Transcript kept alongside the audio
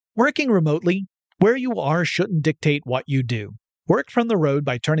Working remotely, where you are shouldn't dictate what you do. Work from the road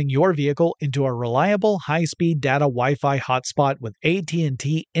by turning your vehicle into a reliable high-speed data Wi-Fi hotspot with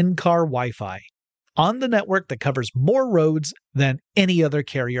AT&T in-car Wi-Fi. On the network that covers more roads than any other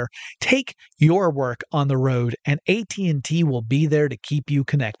carrier, take your work on the road and AT&T will be there to keep you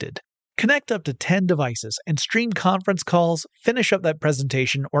connected. Connect up to 10 devices and stream conference calls, finish up that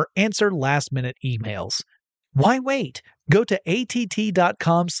presentation, or answer last-minute emails. Why wait? Go to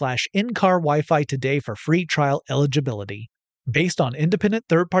att.com/in-car Wi-Fi today for free trial eligibility. Based on independent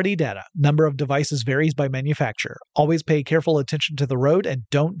third-party data, number of devices varies by manufacturer. Always pay careful attention to the road and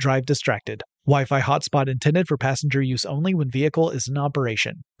don't drive distracted. Wi-Fi hotspot intended for passenger use only when vehicle is in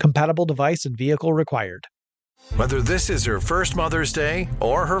operation. Compatible device and vehicle required. Whether this is her first Mother's Day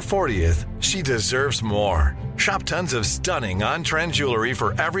or her 40th, she deserves more. Shop tons of stunning on-trend jewelry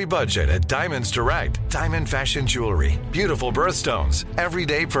for every budget at Diamonds Direct. Diamond fashion jewelry, beautiful birthstones,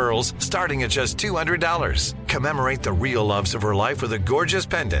 everyday pearls starting at just $200. Commemorate the real loves of her life with a gorgeous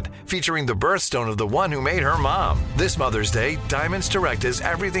pendant featuring the birthstone of the one who made her mom. This Mother's Day, Diamonds Direct is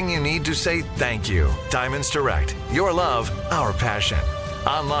everything you need to say thank you. Diamonds Direct, your love, our passion.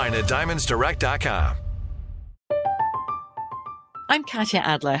 Online at diamondsdirect.com. I'm Katya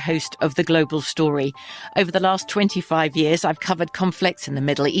Adler, host of The Global Story. Over the last 25 years, I've covered conflicts in the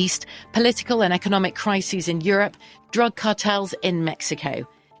Middle East, political and economic crises in Europe, drug cartels in Mexico.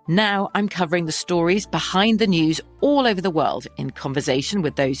 Now I'm covering the stories behind the news all over the world in conversation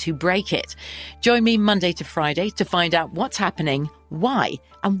with those who break it. Join me Monday to Friday to find out what's happening, why,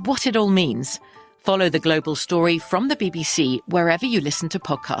 and what it all means. Follow The Global Story from the BBC wherever you listen to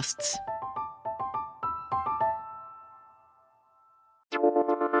podcasts.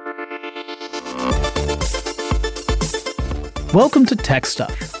 Welcome to Tech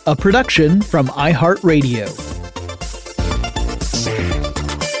Stuff, a production from iHeartRadio.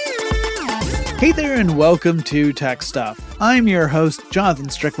 Hey there and welcome to Tech Stuff. I'm your host, Jonathan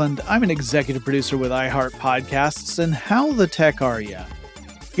Strickland. I'm an executive producer with iHeart Podcasts, and how the tech are ya?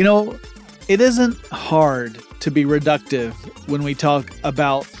 You know, it isn't hard to be reductive when we talk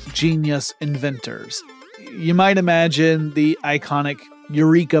about genius inventors. You might imagine the iconic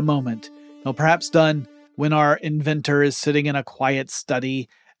eureka moment, perhaps done when our inventor is sitting in a quiet study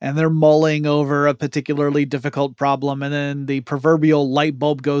and they're mulling over a particularly difficult problem and then the proverbial light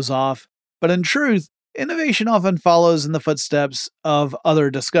bulb goes off. But in truth, innovation often follows in the footsteps of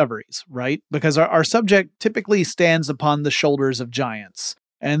other discoveries, right? Because our subject typically stands upon the shoulders of giants,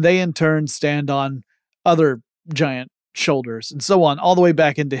 and they in turn stand on other giant shoulders, and so on, all the way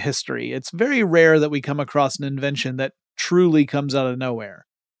back into history. It's very rare that we come across an invention that truly comes out of nowhere.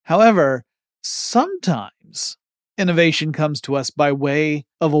 However, sometimes innovation comes to us by way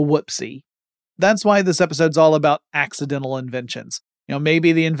of a whoopsie. That's why this episode's all about accidental inventions.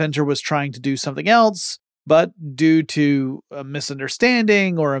 Maybe the inventor was trying to do something else, but due to a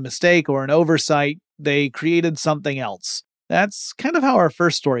misunderstanding or a mistake or an oversight, they created something else. That's kind of how our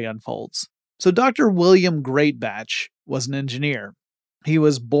first story unfolds. So Dr. William Greatbatch was an engineer. He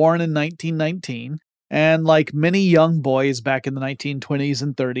was born in 1919. And like many young boys back in the 1920s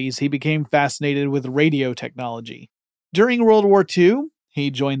and 30s, he became fascinated with radio technology. During World War II,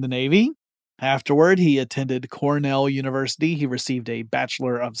 he joined the Navy. Afterward, he attended Cornell University. He received a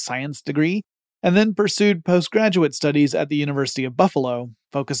Bachelor of Science degree, and then pursued postgraduate studies at the University of Buffalo,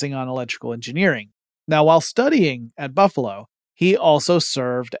 focusing on electrical engineering. Now, while studying at Buffalo, he also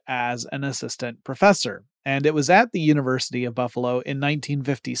served as an assistant professor. And it was at the University of Buffalo in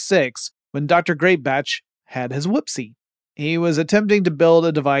 1956 when Dr. Greatbatch had his whoopsie. He was attempting to build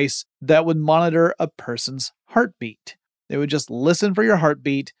a device that would monitor a person's heartbeat. They would just listen for your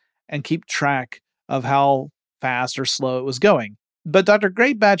heartbeat and keep track of how fast or slow it was going. But Dr.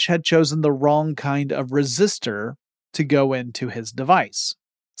 Greatbatch had chosen the wrong kind of resistor to go into his device.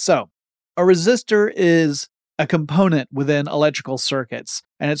 So, a resistor is a component within electrical circuits,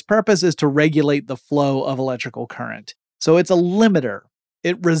 and its purpose is to regulate the flow of electrical current. So it's a limiter.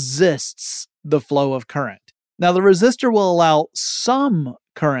 It resists the flow of current. Now, the resistor will allow some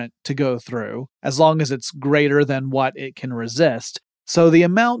current to go through as long as it's greater than what it can resist. So the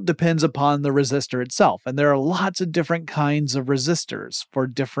amount depends upon the resistor itself. And there are lots of different kinds of resistors for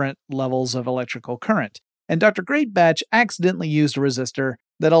different levels of electrical current. And Dr. Greatbatch accidentally used a resistor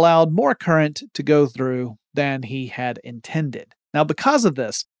that allowed more current to go through than he had intended. Now, because of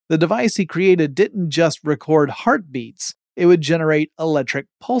this, the device he created didn't just record heartbeats. It would generate electric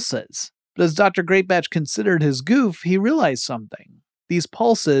pulses. But as Dr. Greatbatch considered his goof, he realized something. These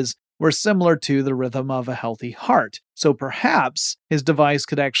pulses were similar to the rhythm of a healthy heart. So perhaps his device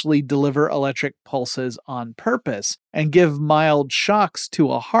could actually deliver electric pulses on purpose and give mild shocks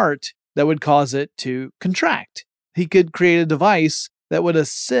to a heart that would cause it to contract. He could create a device that would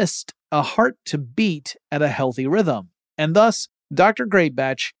assist a heart to beat at a healthy rhythm. And thus, Dr.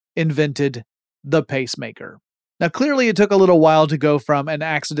 Greatbatch invented the pacemaker. Now, clearly it took a little while to go from an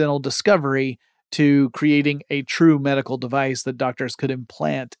accidental discovery to creating a true medical device that doctors could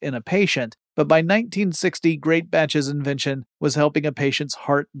implant in a patient. But by 1960, Greatbatch's invention was helping a patient's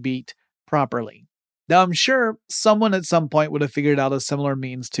heart beat properly. Now, I'm sure someone at some point would have figured out a similar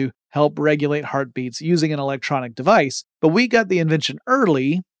means to help regulate heartbeats using an electronic device, but we got the invention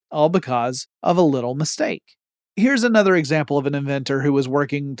early, all because of a little mistake. Here's another example of an inventor who was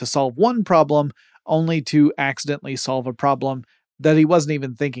working to solve one problem only to accidentally solve a problem that he wasn't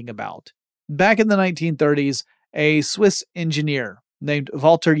even thinking about. Back in the 1930s, a Swiss engineer named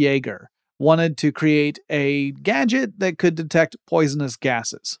Walter Jaeger wanted to create a gadget that could detect poisonous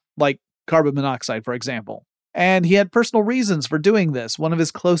gases, like carbon monoxide, for example. And he had personal reasons for doing this. One of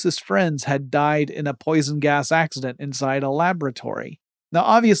his closest friends had died in a poison gas accident inside a laboratory. Now,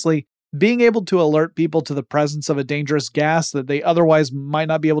 obviously, being able to alert people to the presence of a dangerous gas that they otherwise might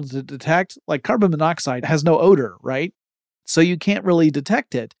not be able to detect, like carbon monoxide, has no odor, right? So you can't really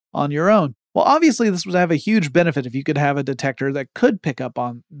detect it on your own. Well, obviously, this would have a huge benefit if you could have a detector that could pick up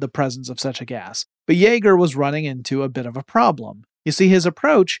on the presence of such a gas. But Jaeger was running into a bit of a problem. You see, his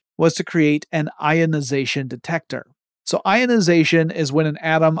approach was to create an ionization detector. So ionization is when an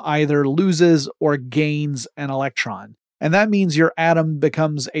atom either loses or gains an electron. And that means your atom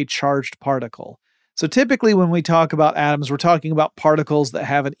becomes a charged particle. So typically when we talk about atoms, we're talking about particles that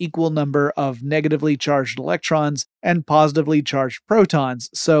have an equal number of negatively charged electrons and positively charged protons.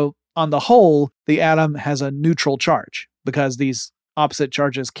 So on the whole, the atom has a neutral charge because these opposite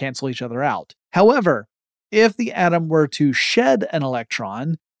charges cancel each other out. However, if the atom were to shed an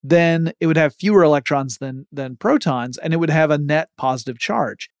electron, then it would have fewer electrons than protons, and it would have a net positive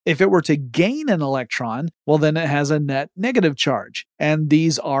charge. If it were to gain an electron, well, then it has a net negative charge, and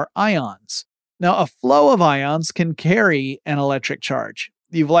these are ions. Now, a flow of ions can carry an electric charge.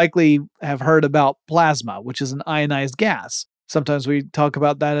 You've likely have heard about plasma, which is an ionized gas. Sometimes we talk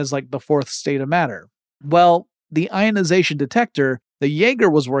about that as like the fourth state of matter. Well, the ionization detector that Jaeger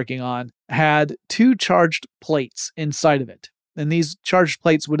was working on had two charged plates inside of it. And these charged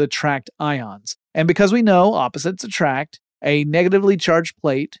plates would attract ions. And because we know opposites attract, a negatively charged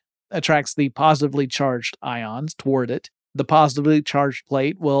plate attracts the positively charged ions toward it. The positively charged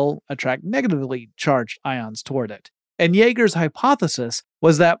plate will attract negatively charged ions toward it. And Jaeger's hypothesis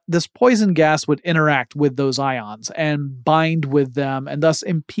was that this poison gas would interact with those ions and bind with them and thus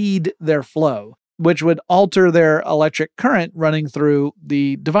impede their flow, which would alter their electric current running through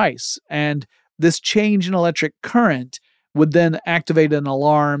the device. And this change in electric current would then activate an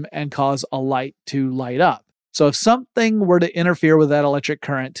alarm and cause a light to light up. So if something were to interfere with that electric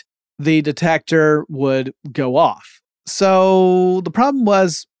current, the detector would go off. So the problem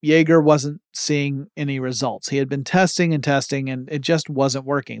was Jaeger wasn't seeing any results. He had been testing and testing, and it just wasn't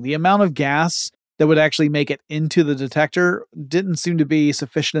working. The amount of gas that would actually make it into the detector didn't seem to be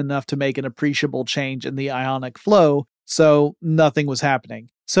sufficient enough to make an appreciable change in the ionic flow, so nothing was happening.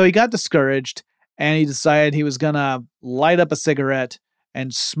 So he got discouraged, and he decided he was going to light up a cigarette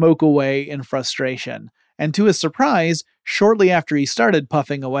and smoke away in frustration. And to his surprise, shortly after he started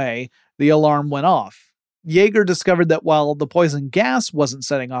puffing away, the alarm went off. Jaeger discovered that while the poison gas wasn't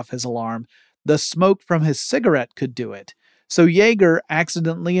setting off his alarm, the smoke from his cigarette could do it. So Jaeger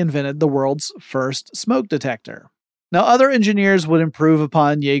accidentally invented the world's first smoke detector. Now, other engineers would improve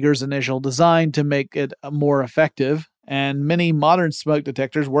upon Jaeger's initial design to make it more effective, and many modern smoke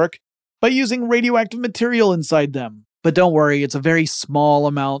detectors work by using radioactive material inside them. But don't worry, it's a very small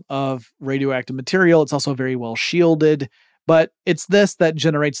amount of radioactive material. It's also very well shielded, but it's this that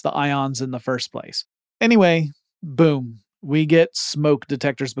generates the ions in the first place. Anyway, boom, we get smoke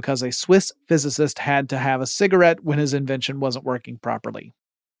detectors because a Swiss physicist had to have a cigarette when his invention wasn't working properly.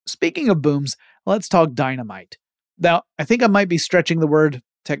 Speaking of booms, let's talk dynamite. Now, I think I might be stretching the word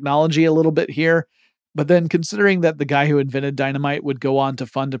technology a little bit here, but then considering that the guy who invented dynamite would go on to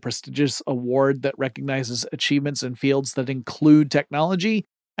fund a prestigious award that recognizes achievements in fields that include technology,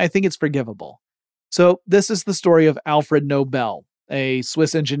 I think it's forgivable. So this is the story of Alfred Nobel, a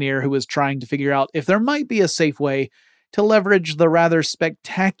Swiss engineer who was trying to figure out if there might be a safe way to leverage the rather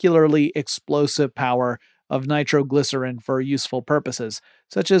spectacularly explosive power of nitroglycerin for useful purposes,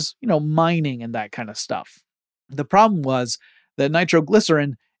 such as, mining and that kind of stuff. The problem was that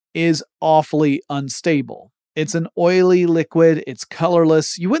nitroglycerin is awfully unstable. It's an oily liquid. It's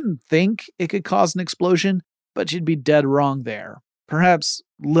colorless. You wouldn't think it could cause an explosion, but you'd be dead wrong there. Perhaps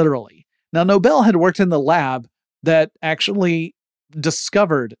literally. Now, Nobel had worked in the lab that actually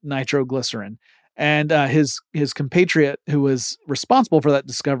discovered nitroglycerin, and his compatriot who was responsible for that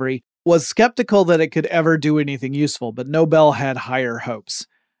discovery was skeptical that it could ever do anything useful, but Nobel had higher hopes.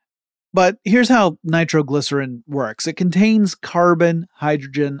 But here's how nitroglycerin works. It contains carbon,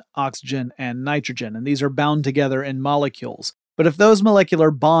 hydrogen, oxygen, and nitrogen, and these are bound together in molecules. But if those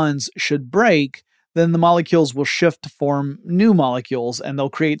molecular bonds should break, then the molecules will shift to form new molecules, and they'll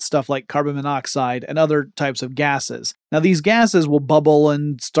create stuff like carbon monoxide and other types of gases. Now, these gases will bubble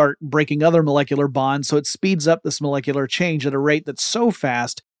and start breaking other molecular bonds, so it speeds up this molecular change at a rate that's so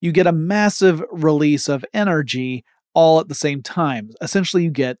fast, you get a massive release of energy all at the same time. Essentially,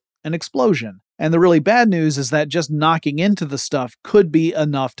 you get an explosion. And the really bad news is that just knocking into the stuff could be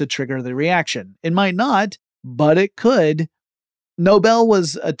enough to trigger the reaction. It might not, but it could. Nobel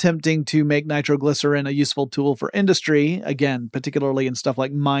was attempting to make nitroglycerin a useful tool for industry, again, particularly in stuff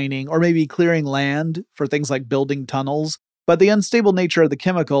like mining or maybe clearing land for things like building tunnels. But the unstable nature of the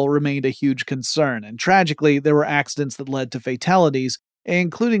chemical remained a huge concern, and tragically, there were accidents that led to fatalities,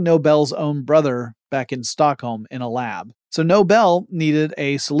 including Nobel's own brother back in Stockholm in a lab. So Nobel needed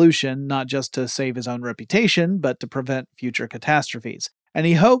a solution not just to save his own reputation, but to prevent future catastrophes. And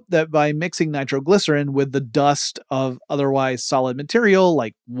he hoped that by mixing nitroglycerin with the dust of otherwise solid material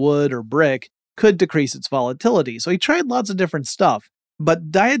like wood or brick could decrease its volatility. So he tried lots of different stuff.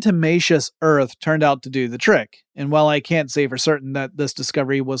 But diatomaceous earth turned out to do the trick. And while I can't say for certain that this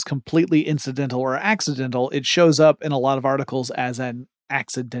discovery was completely incidental or accidental, it shows up in a lot of articles as an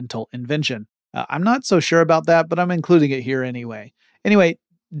accidental invention. I'm not so sure about that, but I'm including it here anyway. Anyway,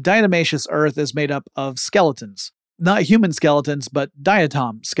 diatomaceous earth is made up of skeletons. Not human skeletons, but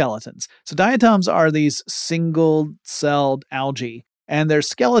diatom skeletons. So diatoms are these single-celled algae, and their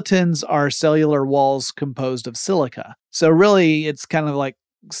skeletons are cellular walls composed of silica. So really, it's kind of like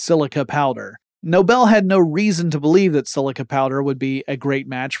silica powder. Nobel had no reason to believe that silica powder would be a great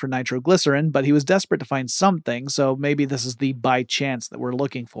match for nitroglycerin, but he was desperate to find something, so maybe this is the by chance that we're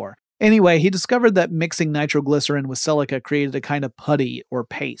looking for. Anyway, he discovered that mixing nitroglycerin with silica created a kind of putty or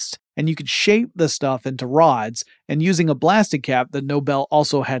paste, and you could shape the stuff into rods, and using a blasting cap that Nobel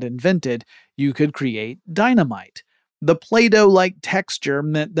also had invented, you could create dynamite. The Play-Doh-like texture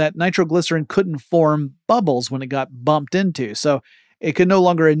meant that nitroglycerin couldn't form bubbles when it got bumped into, so it could no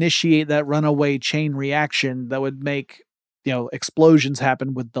longer initiate that runaway chain reaction that would make, explosions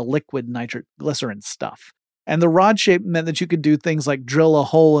happen with the liquid nitroglycerin stuff. And the rod shape meant that you could do things like drill a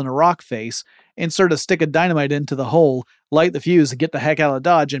hole in a rock face, insert a stick of dynamite into the hole, light the fuse, and get the heck out of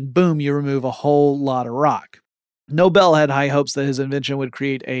Dodge, and boom, you remove a whole lot of rock. Nobel had high hopes that his invention would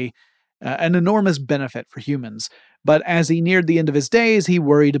create an enormous benefit for humans, but as he neared the end of his days, he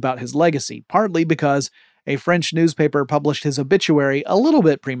worried about his legacy, partly because a French newspaper published his obituary a little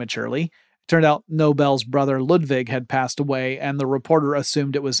bit prematurely. It turned out Nobel's brother Ludwig had passed away, and the reporter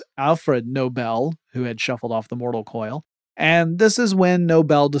assumed it was Alfred Nobel who had shuffled off the mortal coil. And this is when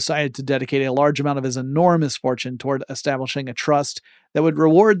Nobel decided to dedicate a large amount of his enormous fortune toward establishing a trust that would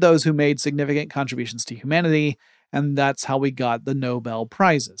reward those who made significant contributions to humanity, and that's how we got the Nobel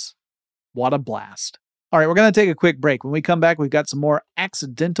Prizes. What a blast. All right, we're going to take a quick break. When we come back, we've got some more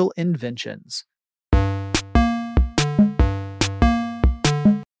accidental inventions.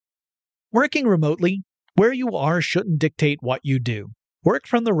 Working remotely, where you are shouldn't dictate what you do. Work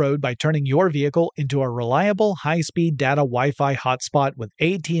from the road by turning your vehicle into a reliable high-speed data Wi-Fi hotspot with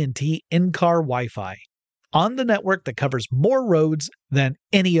AT&T in-car Wi-Fi. On the network that covers more roads than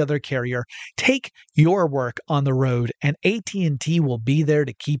any other carrier, take your work on the road and AT&T will be there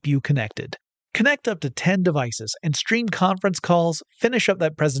to keep you connected. Connect up to 10 devices and stream conference calls, finish up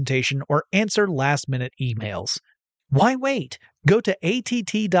that presentation, or answer last-minute emails. Why wait? Go to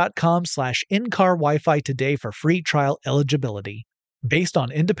att.com/in-car Wi-Fi today for free trial eligibility. Based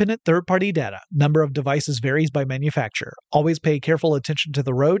on independent third-party data, number of devices varies by manufacturer. Always pay careful attention to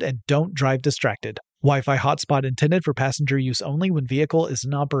the road and don't drive distracted. Wi-Fi hotspot intended for passenger use only when vehicle is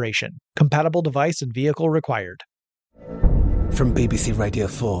in operation. Compatible device and vehicle required. From BBC Radio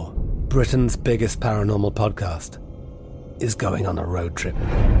 4, Britain's biggest paranormal podcast is going on a road trip.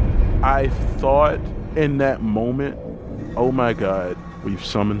 I thought in that moment, oh my God, we've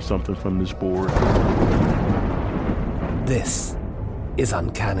summoned something from this board. This is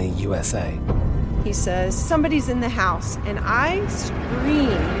Uncanny USA. He says, somebody's in the house, and I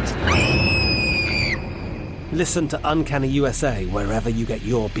screamed. Listen to Uncanny USA wherever you get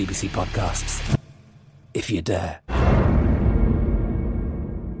your BBC podcasts, if you dare. If you dare.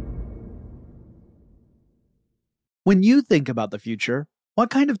 When you think about the future, what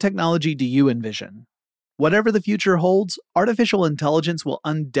kind of technology do you envision? Whatever the future holds, artificial intelligence will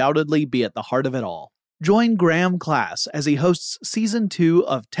undoubtedly be at the heart of it all. Join Graham Class as he hosts Season 2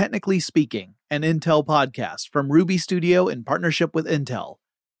 of Technically Speaking, an Intel podcast from Ruby Studio in partnership with Intel.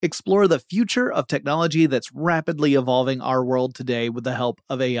 Explore the future of technology that's rapidly evolving our world today with the help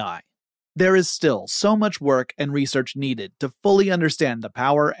of AI. There is still so much work and research needed to fully understand the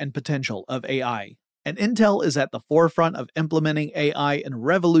power and potential of AI, and Intel is at the forefront of implementing AI in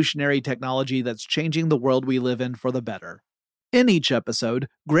revolutionary technology that's changing the world we live in for the better. In each episode,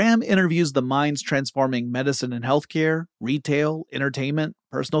 Graham interviews the minds transforming medicine and healthcare, retail, entertainment,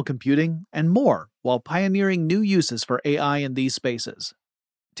 personal computing, and more, while pioneering new uses for AI in these spaces.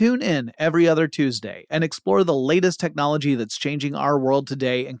 Tune in every other Tuesday and explore the latest technology that's changing our world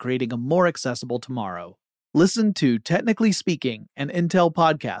today and creating a more accessible tomorrow. Listen to Technically Speaking, an Intel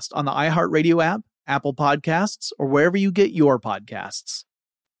podcast on the iHeartRadio app, Apple Podcasts, or wherever you get your podcasts.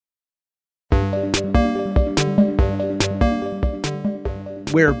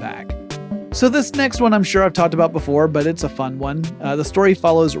 We're back. So this next one I'm sure I've talked about before, but it's a fun one. The story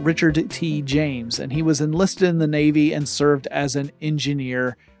follows Richard T. James, and he was enlisted in the Navy and served as an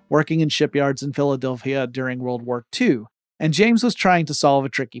engineer working in shipyards in Philadelphia during World War II. And James was trying to solve a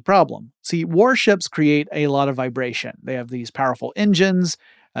tricky problem. See, warships create a lot of vibration. They have these powerful engines.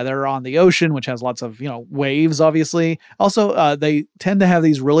 They're on the ocean, which has lots of, waves, obviously. Also, they tend to have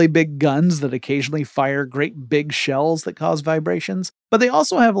these really big guns that occasionally fire great big shells that cause vibrations. But they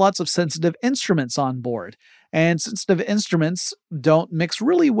also have lots of sensitive instruments on board. And sensitive instruments don't mix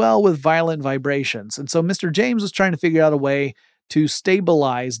really well with violent vibrations. And so Mr. James was trying to figure out a way to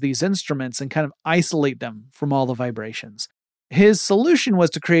stabilize these instruments and kind of isolate them from all the vibrations. His solution was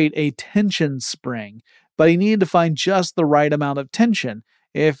to create a tension spring, but he needed to find just the right amount of tension.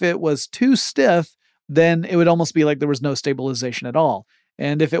 If it was too stiff, then it would almost be like there was no stabilization at all.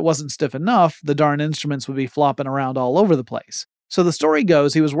 And if it wasn't stiff enough, the darn instruments would be flopping around all over the place. So the story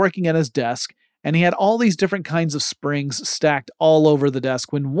goes, he was working at his desk, and he had all these different kinds of springs stacked all over the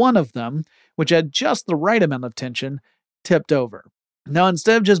desk when one of them, which had just the right amount of tension, tipped over. Now,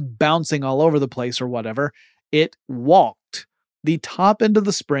 instead of just bouncing all over the place or whatever, it walked. The top end of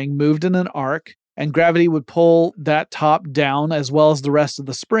the spring moved in an arc, and gravity would pull that top down as well as the rest of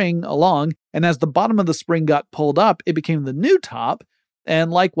the spring along, and as the bottom of the spring got pulled up, it became the new top,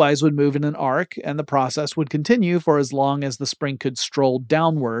 and likewise would move in an arc, and the process would continue for as long as the spring could stroll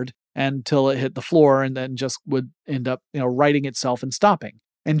downward until it hit the floor and then just would end up, righting itself and stopping.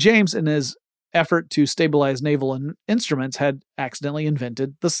 And James, in his effort to stabilize naval instruments, had accidentally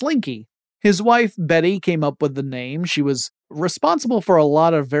invented the slinky. His wife, Betty, came up with the name. She was responsible for a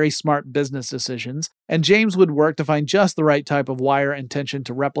lot of very smart business decisions, and James would work to find just the right type of wire and tension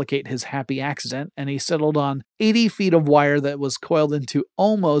to replicate his happy accident, and he settled on 80 feet of wire that was coiled into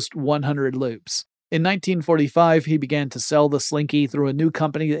almost 100 loops. In 1945, he began to sell the slinky through a new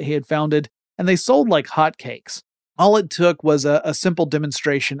company that he had founded, and they sold like hotcakes. All it took was a simple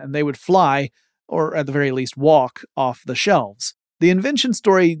demonstration, and they would fly, or at the very least walk, off the shelves. The invention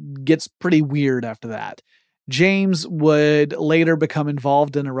story gets pretty weird after that. James would later become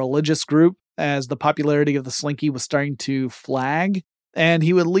involved in a religious group as the popularity of the slinky was starting to flag, and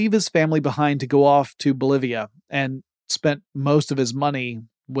he would leave his family behind to go off to Bolivia and spent most of his money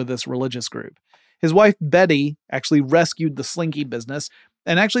with this religious group. His wife, Betty, actually rescued the slinky business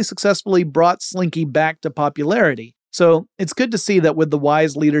and actually successfully brought slinky back to popularity. So it's good to see that with the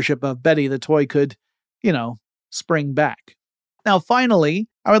wise leadership of Betty, the toy could, spring back. Now, finally,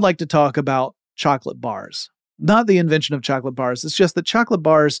 I would like to talk about chocolate bars. Not the invention of chocolate bars. It's just that chocolate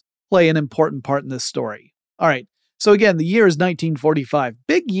bars play an important part in this story. All right. So again, the year is 1945.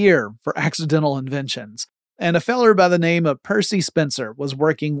 Big year for accidental inventions. And a feller by the name of Percy Spencer was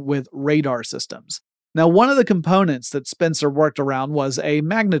working with radar systems. Now, one of the components that Spencer worked around was a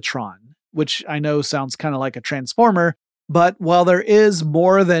magnetron, which I know sounds kind of like a transformer, but while there is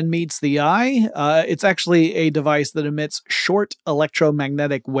more than meets the eye, it's actually a device that emits short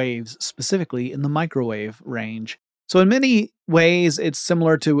electromagnetic waves, specifically in the microwave range. So in many ways, it's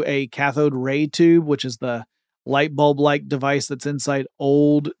similar to a cathode ray tube, which is the light bulb-like device that's inside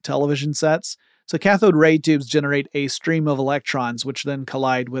old television sets. So cathode ray tubes generate a stream of electrons, which then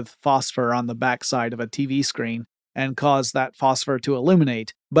collide with phosphor on the backside of a TV screen and cause that phosphor to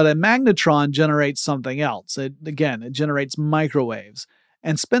illuminate. But a magnetron generates something else. It generates microwaves.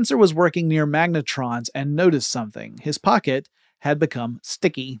 And Spencer was working near magnetrons and noticed something. His pocket had become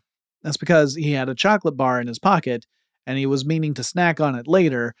sticky. That's because he had a chocolate bar in his pocket, and he was meaning to snack on it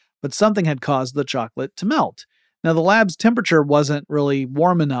later, but something had caused the chocolate to melt. Now, the lab's temperature wasn't really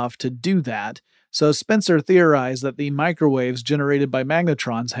warm enough to do that, So Spencer theorized that the microwaves generated by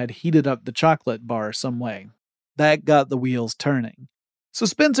magnetrons had heated up the chocolate bar some way. That got the wheels turning. So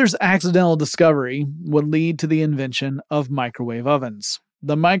Spencer's accidental discovery would lead to the invention of microwave ovens.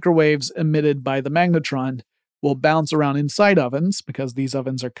 The microwaves emitted by the magnetron will bounce around inside ovens because these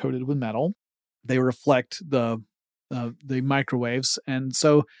ovens are coated with metal. They reflect the microwaves, and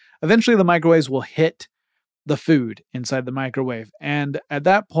so eventually the microwaves will hit the food inside the microwave. And at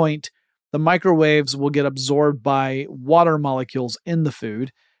that point, the microwaves will get absorbed by water molecules in the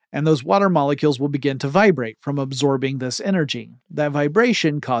food, and those water molecules will begin to vibrate from absorbing this energy. That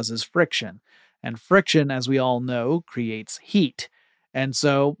vibration causes friction, and friction, as we all know, creates heat. And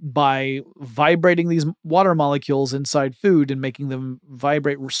so by vibrating these water molecules inside food and making them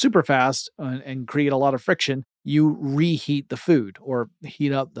vibrate super fast and create a lot of friction, you reheat the food or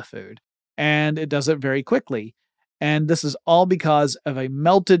heat up the food. And it does it very quickly. And this is all because of a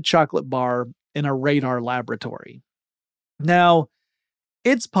melted chocolate bar in a radar laboratory. Now,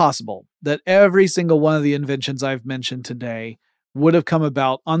 it's possible that every single one of the inventions I've mentioned today would have come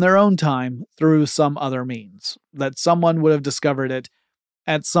about on their own time through some other means, that someone would have discovered it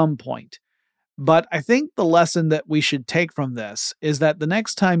at some point. But I think the lesson that we should take from this is that the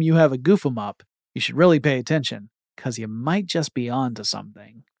next time you have a goof 'em up, you should really pay attention, because you might just be onto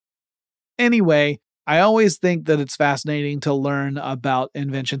something. Anyway, I always think that it's fascinating to learn about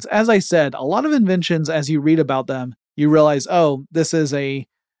inventions. As I said, a lot of inventions, as you read about them, you realize, oh, this is an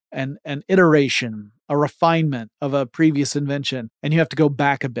iteration, a refinement of a previous invention, and you have to go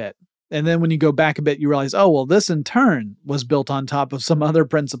back a bit. And then when you go back a bit, you realize, oh, well, this in turn was built on top of some other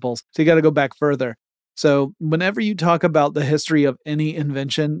principles. So you got to go back further. So whenever you talk about the history of any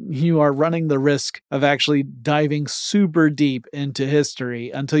invention, you are running the risk of actually diving super deep into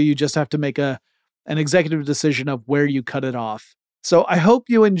history until you just have to make an executive decision of where you cut it off. So I hope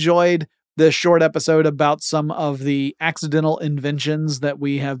you enjoyed this short episode about some of the accidental inventions that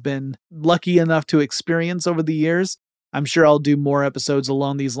we have been lucky enough to experience over the years. I'm sure I'll do more episodes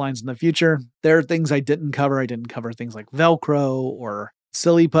along these lines in the future. There are things I didn't cover. I didn't cover things like Velcro or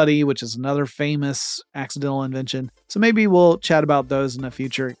Silly Putty, which is another famous accidental invention. So maybe we'll chat about those in a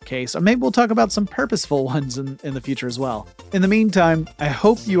future case. Or maybe we'll talk about some purposeful ones in the future as well. In the meantime, I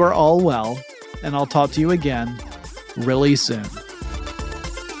hope you are all well, and I'll talk to you again really soon.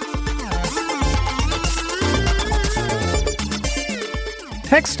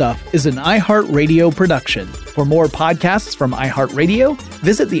 Tech Stuff is an iHeartRadio production. For more podcasts from iHeartRadio,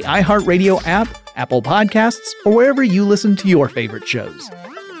 visit the iHeartRadio app, Apple Podcasts, or wherever you listen to your favorite shows.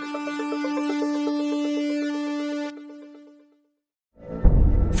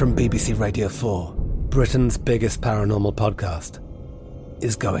 From BBC Radio 4, Britain's biggest paranormal podcast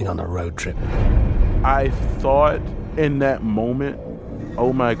is going on a road trip. I thought in that moment,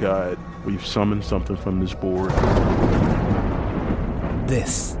 oh my God, we've summoned something from this board.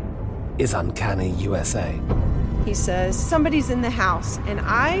 This is Uncanny USA. He says, somebody's in the house, and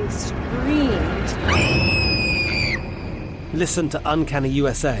I screamed. Listen to Uncanny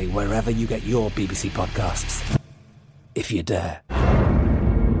USA wherever you get your BBC podcasts, if you dare.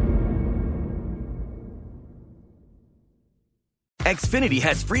 Xfinity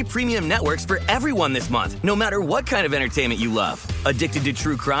has free premium networks for everyone this month, no matter what kind of entertainment you love. Addicted to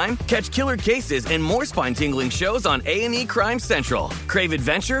true crime? Catch killer cases and more spine-tingling shows on A&E Crime Central. Crave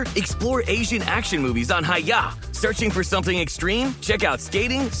adventure? Explore Asian action movies on Hi-YAH. Searching for something extreme? Check out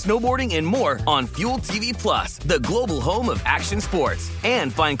skating, snowboarding, and more on Fuel TV Plus, the global home of action sports.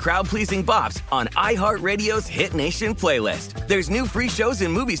 And find crowd-pleasing bops on iHeartRadio's Hit Nation playlist. There's new free shows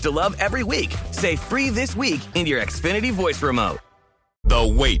and movies to love every week. Say free this week in your Xfinity voice remote.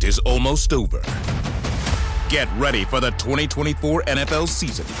 The wait is almost over. Get ready for the 2024 NFL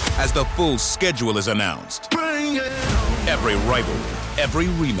season as the full schedule is announced. Every rivalry, every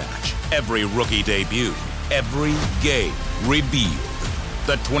rematch, every rookie debut, every game revealed.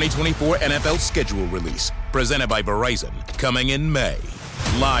 The 2024 NFL schedule release, presented by Verizon, coming in May.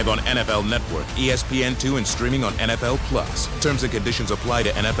 Live on NFL Network, ESPN2, and streaming on NFL Plus. Terms and conditions apply to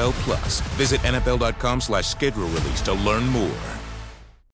NFL Plus. Visit NFL.com/schedule release to learn more.